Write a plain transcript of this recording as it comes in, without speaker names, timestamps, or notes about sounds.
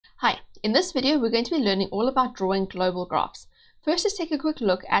In this video, we're going to be learning all about drawing global graphs. First, let's take a quick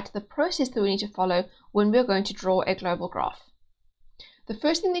look at the process that we need to follow when we're going to draw a global graph. The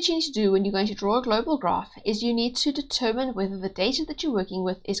first thing that you need to do when you're going to draw a global graph is you need to determine whether the data that you're working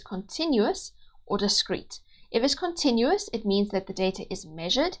with is continuous or discrete. If it's continuous, it means that the data is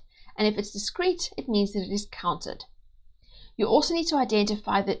measured, and if it's discrete, it means that it is counted. You also need to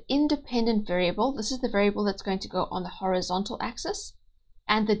identify the independent variable. This is the variable that's going to go on the horizontal axis,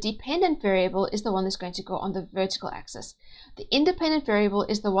 and the dependent variable is the one that's going to go on the vertical axis. The independent variable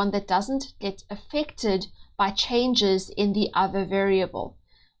is the one that doesn't get affected by changes in the other variable,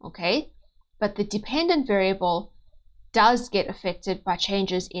 okay? But the dependent variable does get affected by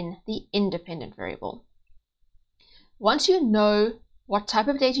changes in the independent variable. Once you know what type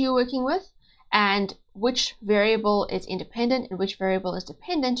of data you're working with and which variable is independent and which variable is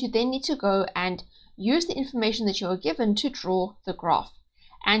dependent, you then need to go and use the information that you are given to draw the graph.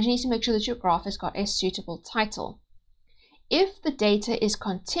 And you need to make sure that your graph has got a suitable title. If the data is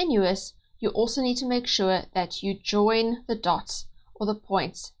continuous, you also need to make sure that you join the dots or the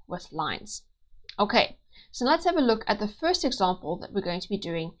points with lines. Okay, so let's have a look at the first example that we're going to be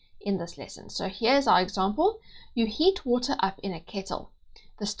doing in this lesson. So here's our example. You heat water up in a kettle.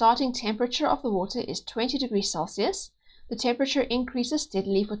 The starting temperature of the water is 20 degrees Celsius. The temperature increases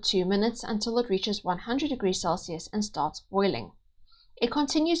steadily for 2 minutes until it reaches 100 degrees Celsius and starts boiling. It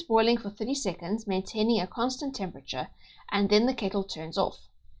continues boiling for 30 seconds, maintaining a constant temperature, and then the kettle turns off.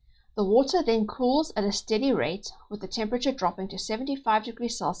 The water then cools at a steady rate, with the temperature dropping to 75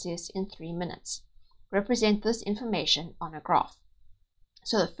 degrees Celsius in 3 minutes. Represent this information on a graph.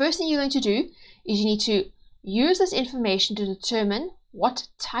 So the first thing you're going to do is you need to use this information to determine what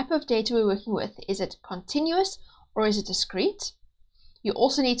type of data we're working with. Is it continuous or is it discrete? You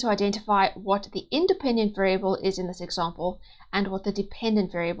also need to identify what the independent variable is in this example and what the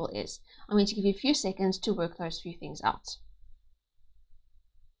dependent variable is. I'm going to give you a few seconds to work those few things out.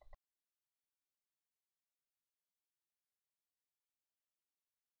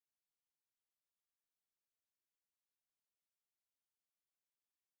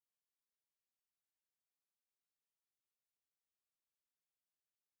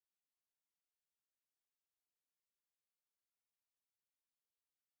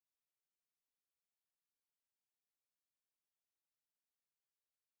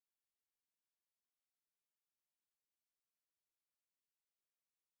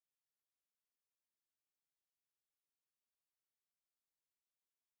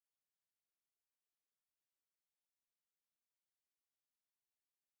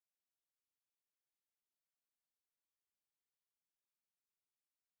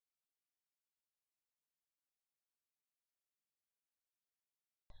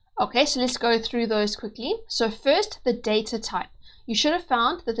 Okay, so let's go through those quickly. So first, the data type. You should have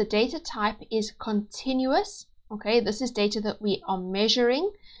found that the data type is continuous. Okay, this is data that we are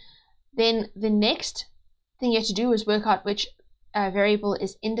measuring. Then the next thing you have to do is work out which variable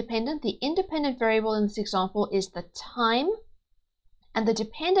is independent. The independent variable in this example is the time, and the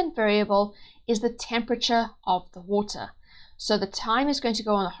dependent variable is the temperature of the water. So the time is going to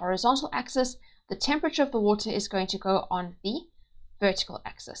go on the horizontal axis. The temperature of the water is going to go on the vertical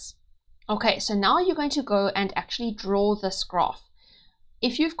axis. Okay, so now you're going to go and actually draw this graph.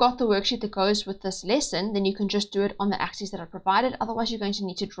 If you've got the worksheet that goes with this lesson, then you can just do it on the axes that are provided. Otherwise, you're going to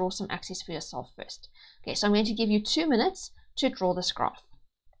need to draw some axes for yourself first. Okay, so I'm going to give you 2 minutes to draw this graph.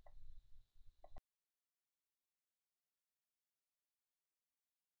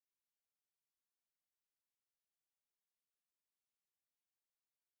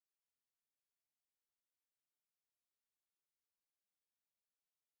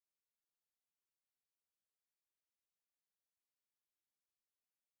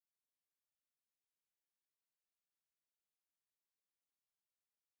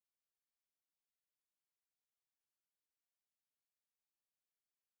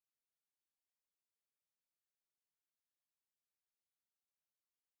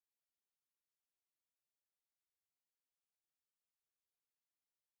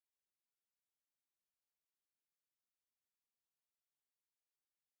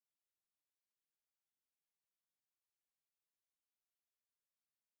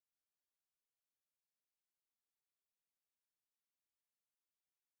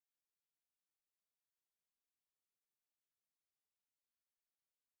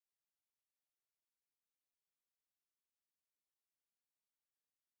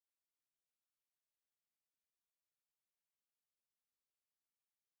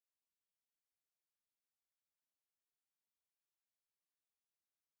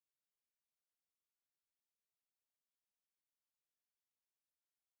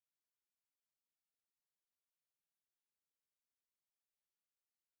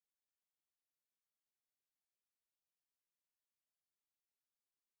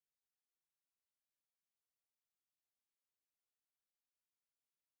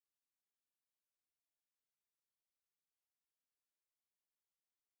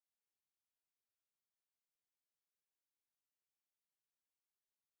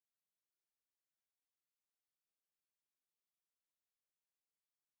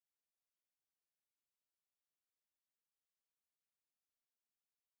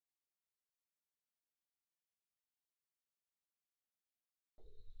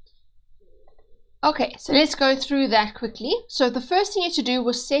 Okay, so let's go through that quickly. So the first thing you had to do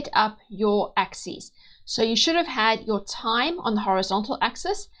was set up your axes. So you should have had your time on the horizontal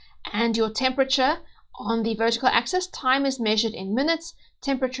axis and your temperature on the vertical axis. Time is measured in minutes,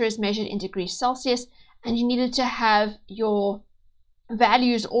 temperature is measured in degrees Celsius, and you needed to have your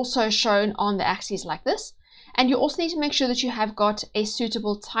values also shown on the axes like this. And you also need to make sure that you have got a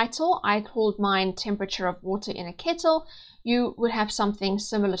suitable title. I called mine temperature of water in a kettle. You would have something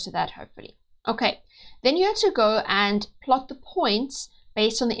similar to that, hopefully. Okay, then you have to go and plot the points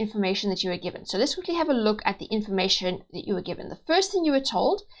based on the information that you were given. So let's quickly have a look at the information that you were given. The first thing you were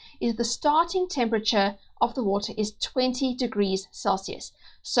told is the starting temperature of the water is 20 degrees Celsius.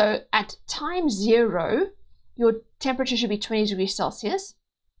 So at time 0, your temperature should be 20 degrees Celsius.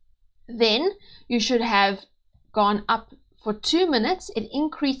 Then you should have gone up for 2 minutes. It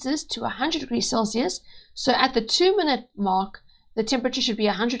increases to 100 degrees Celsius. So at the 2-minute mark, the temperature should be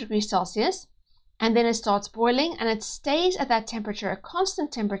 100 degrees Celsius. And then it starts boiling and it stays at that temperature, a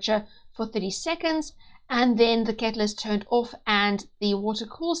constant temperature, for 30 seconds. And then the kettle is turned off and the water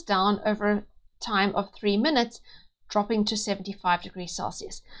cools down over a time of 3 minutes, dropping to 75 degrees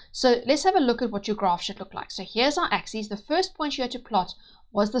Celsius. So let's have a look at what your graph should look like. So here's our axes. The first point you had to plot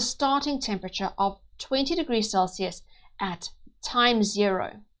was the starting temperature of 20 degrees Celsius at time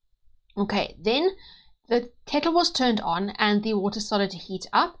 0. Okay, then the kettle was turned on and the water started to heat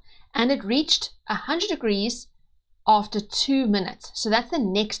up, and it reached 100 degrees after 2 minutes. So that's the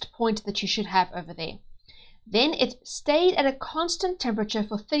next point that you should have over there. Then it stayed at a constant temperature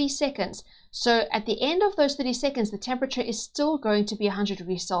for 30 seconds. So at the end of those 30 seconds, the temperature is still going to be 100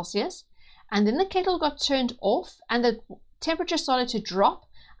 degrees Celsius. And then the kettle got turned off and the temperature started to drop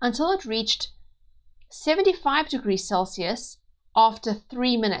until it reached 75 degrees Celsius after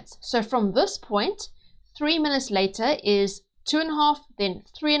 3 minutes. So from this point, 3 minutes later is 2.5, then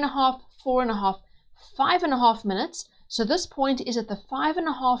 3.5, 4.5, 5.5 minutes. So this point is at the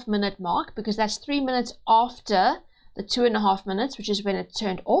 5.5 minute mark because that's 3 minutes after the 2.5 minutes, which is when it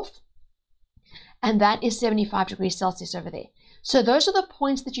turned off. And that is 75 degrees Celsius over there. So those are the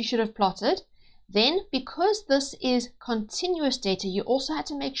points that you should have plotted. Then, because this is continuous data, you also had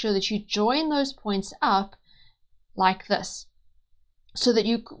to make sure that you join those points up like this, so that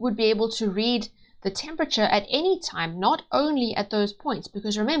you would be able to read the temperature at any time, not only at those points.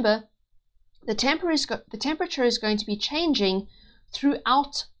 Because remember, the temperature is going to be changing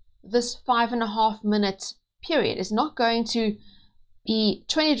throughout this 5.5 minute period. It's not going to be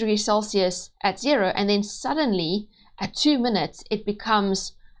 20 degrees Celsius at 0 and then suddenly at 2 minutes it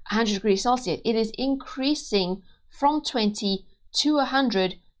becomes 100 degrees Celsius. It is increasing from 20 to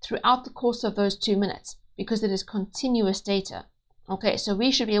 100 throughout the course of those 2 minutes because it is continuous data. Okay, so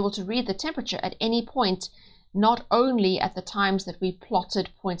we should be able to read the temperature at any point, not only at the times that we plotted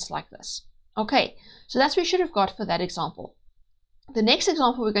points like this. Okay, so that's what we should have got for that example. The next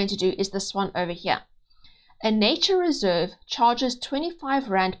example we're going to do is this one over here. A nature reserve charges 25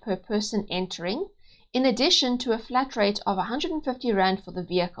 Rand per person entering, in addition to a flat rate of 150 Rand for the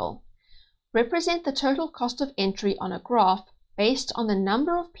vehicle. Represent the total cost of entry on a graph based on the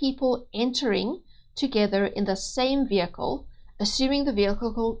number of people entering together in the same vehicle, assuming the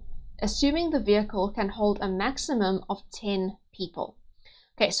vehicle can hold a maximum of 10 people.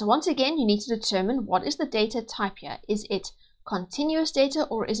 Okay, so once again, you need to determine what is the data type here. Is it continuous data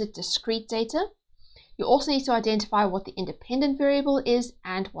or is it discrete data? You also need to identify what the independent variable is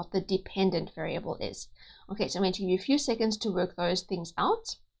and what the dependent variable is. Okay, so I'm going to give you a few seconds to work those things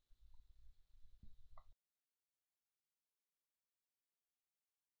out.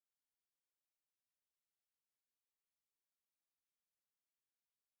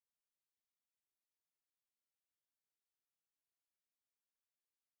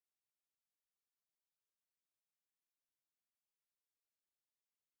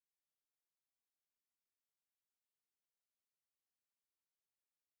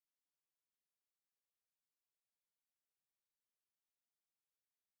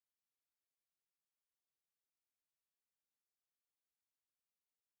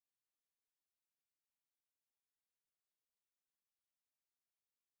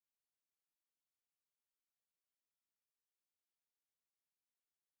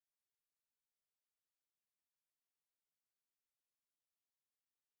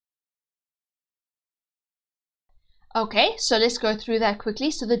 Okay, so let's go through that quickly.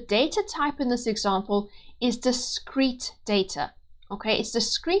 So the data type in this example is discrete data. Okay, it's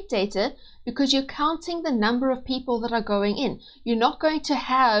discrete data because you're counting the number of people that are going in. You're not going to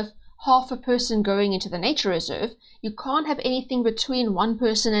have half a person going into the nature reserve, you can't have anything between 1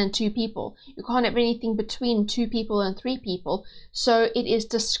 person and 2 people. You can't have anything between 2 people and 3 people. So it is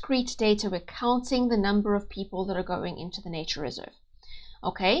discrete data. We're counting the number of people that are going into the nature reserve.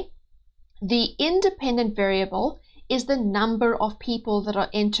 Okay? The independent variable is the number of people that are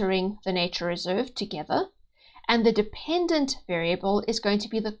entering the nature reserve together. And the dependent variable is going to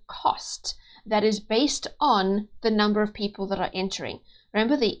be the cost that is based on the number of people that are entering.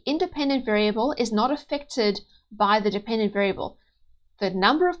 Remember, the independent variable is not affected by the dependent variable. The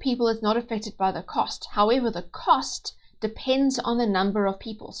number of people is not affected by the cost. However, the cost depends on the number of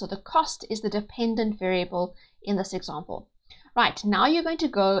people. So the cost is the dependent variable in this example. Right, now you're going to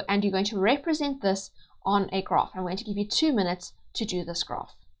go and you're going to represent this on a graph. I'm going to give you 2 minutes to do this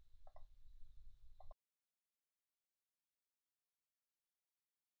graph.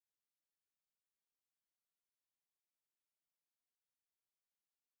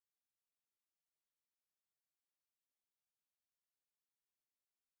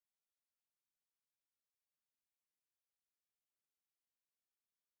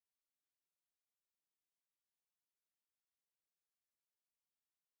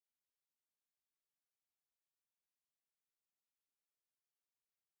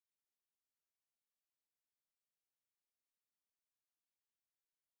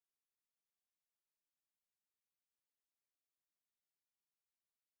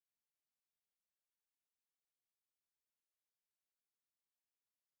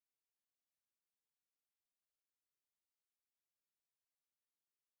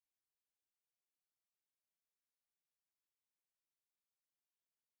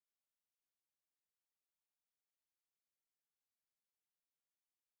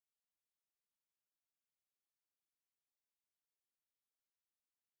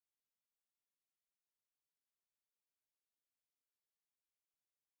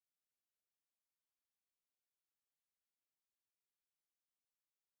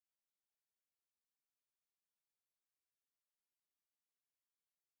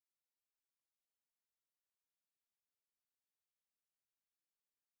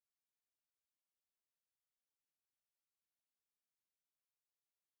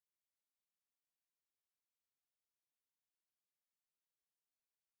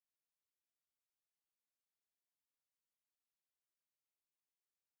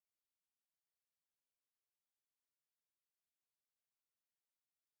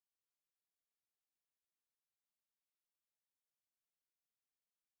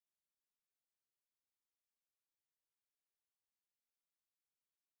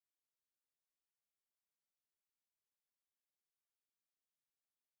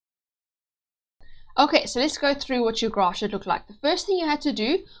 Okay, so let's go through what your graph should look like. The first thing you had to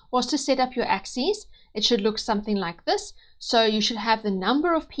do was to set up your axes. It should look something like this. So you should have the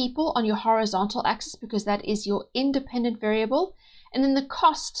number of people on your horizontal axis because that is your independent variable. And then the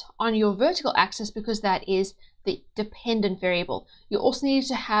cost on your vertical axis because that is the dependent variable. You also need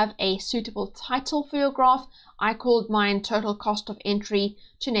to have a suitable title for your graph. I called mine total cost of entry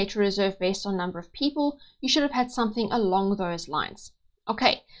to nature reserve based on number of people. You should have had something along those lines.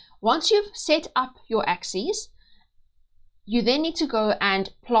 Okay. Once you've set up your axes, you then need to go and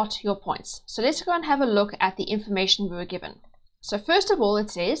plot your points. So let's go and have a look at the information we were given. So first of all,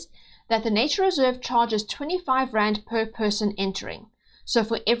 it says that the nature reserve charges 25 Rand per person entering. So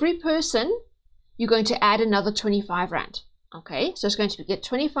for every person, you're going to add another 25 Rand. Okay, so it's going to get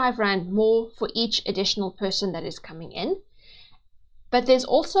 25 Rand more for each additional person that is coming in. But there's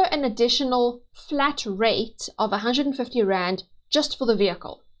also an additional flat rate of 150 Rand just for the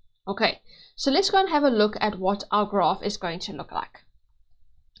vehicle. Okay, so let's go and have a look at what our graph is going to look like.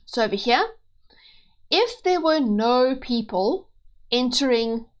 So over here, if there were no people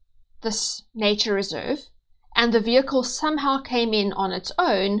entering this nature reserve and the vehicle somehow came in on its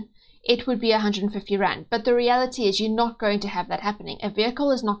own, it would be 150 Rand. But the reality is you're not going to have that happening. A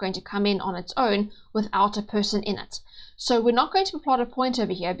vehicle is not going to come in on its own without a person in it. So we're not going to plot a point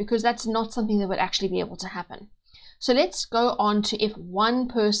over here because that's not something that would actually be able to happen. So let's go on to if one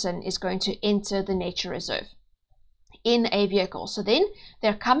person is going to enter the nature reserve in a vehicle. So then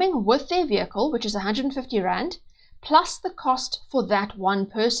they're coming with their vehicle, which is 150 Rand, plus the cost for that one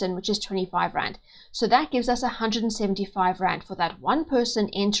person, which is 25 Rand. So that gives us 175 Rand for that one person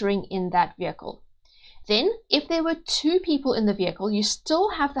entering in that vehicle. Then if there were 2 people in the vehicle, you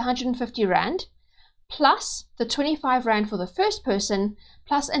still have the 150 Rand plus the 25 Rand for the first person,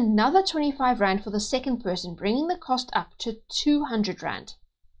 plus another 25 Rand for the second person, bringing the cost up to 200 Rand.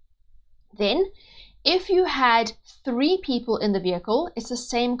 Then, if you had 3 people in the vehicle, it's the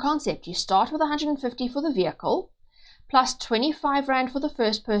same concept. You start with 150 for the vehicle, plus 25 Rand for the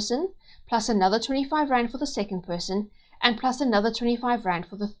first person, plus another 25 Rand for the second person, and plus another 25 Rand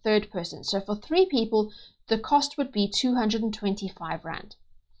for the third person. So for 3 people, the cost would be 225 Rand.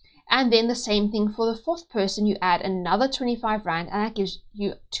 And then the same thing for the fourth person, you add another 25 Rand, and that gives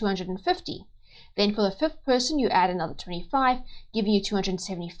you 250. Then for the fifth person, you add another 25, giving you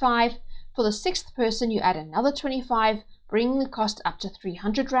 275. For the sixth person, you add another 25, bringing the cost up to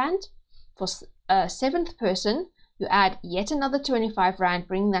 300 Rand. For a seventh person, you add yet another 25 Rand,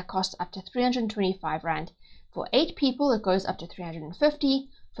 bringing that cost up to 325 Rand. For 8 people, it goes up to 350.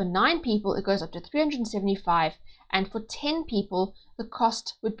 For 9 people, it goes up to 375. And for 10 people, the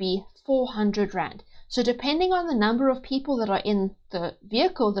cost would be 400 Rand. So depending on the number of people that are in the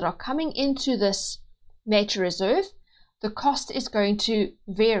vehicle that are coming into this nature reserve, the cost is going to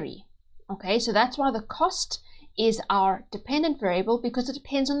vary. Okay, so that's why the cost is our dependent variable, because it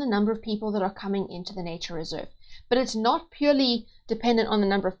depends on the number of people that are coming into the nature reserve. But it's not purely dependent on the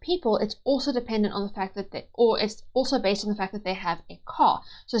number of people, it's also dependent on the fact that it's also based on the fact that they have a car.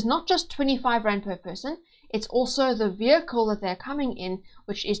 So it's not just 25 Rand per person, it's also the vehicle that they're coming in,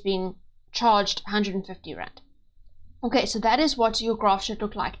 which is being charged 150 Rand. Okay, so that is what your graph should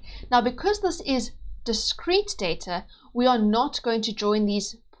look like. Now, because this is discrete data, we are not going to join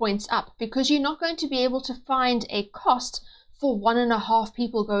these points up, because you're not going to be able to find a cost for 1.5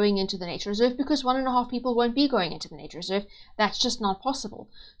 people going into the nature reserve, because 1.5 people won't be going into the nature reserve. That's just not possible.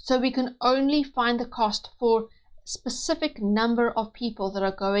 So we can only find the cost for specific number of people that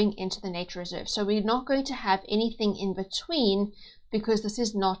are going into the nature reserve. So we're not going to have anything in between, because this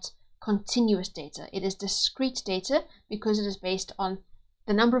is not continuous data. It is discrete data because it is based on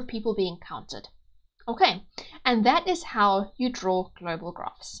the number of people being counted. Okay, and that is how you draw global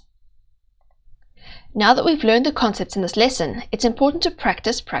graphs. Now that we've learned the concepts in this lesson, it's important to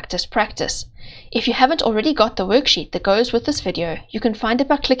practice, practice, practice. If you haven't already got the worksheet that goes with this video, you can find it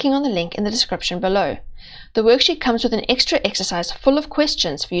by clicking on the link in the description below. The worksheet comes with an extra exercise full of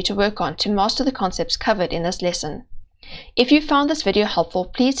questions for you to work on to master the concepts covered in this lesson. If you found this video helpful,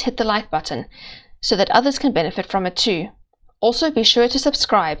 please hit the like button so that others can benefit from it too. Also, be sure to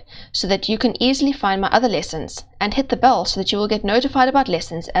subscribe so that you can easily find my other lessons, and hit the bell so that you will get notified about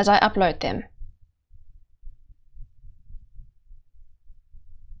lessons as I upload them.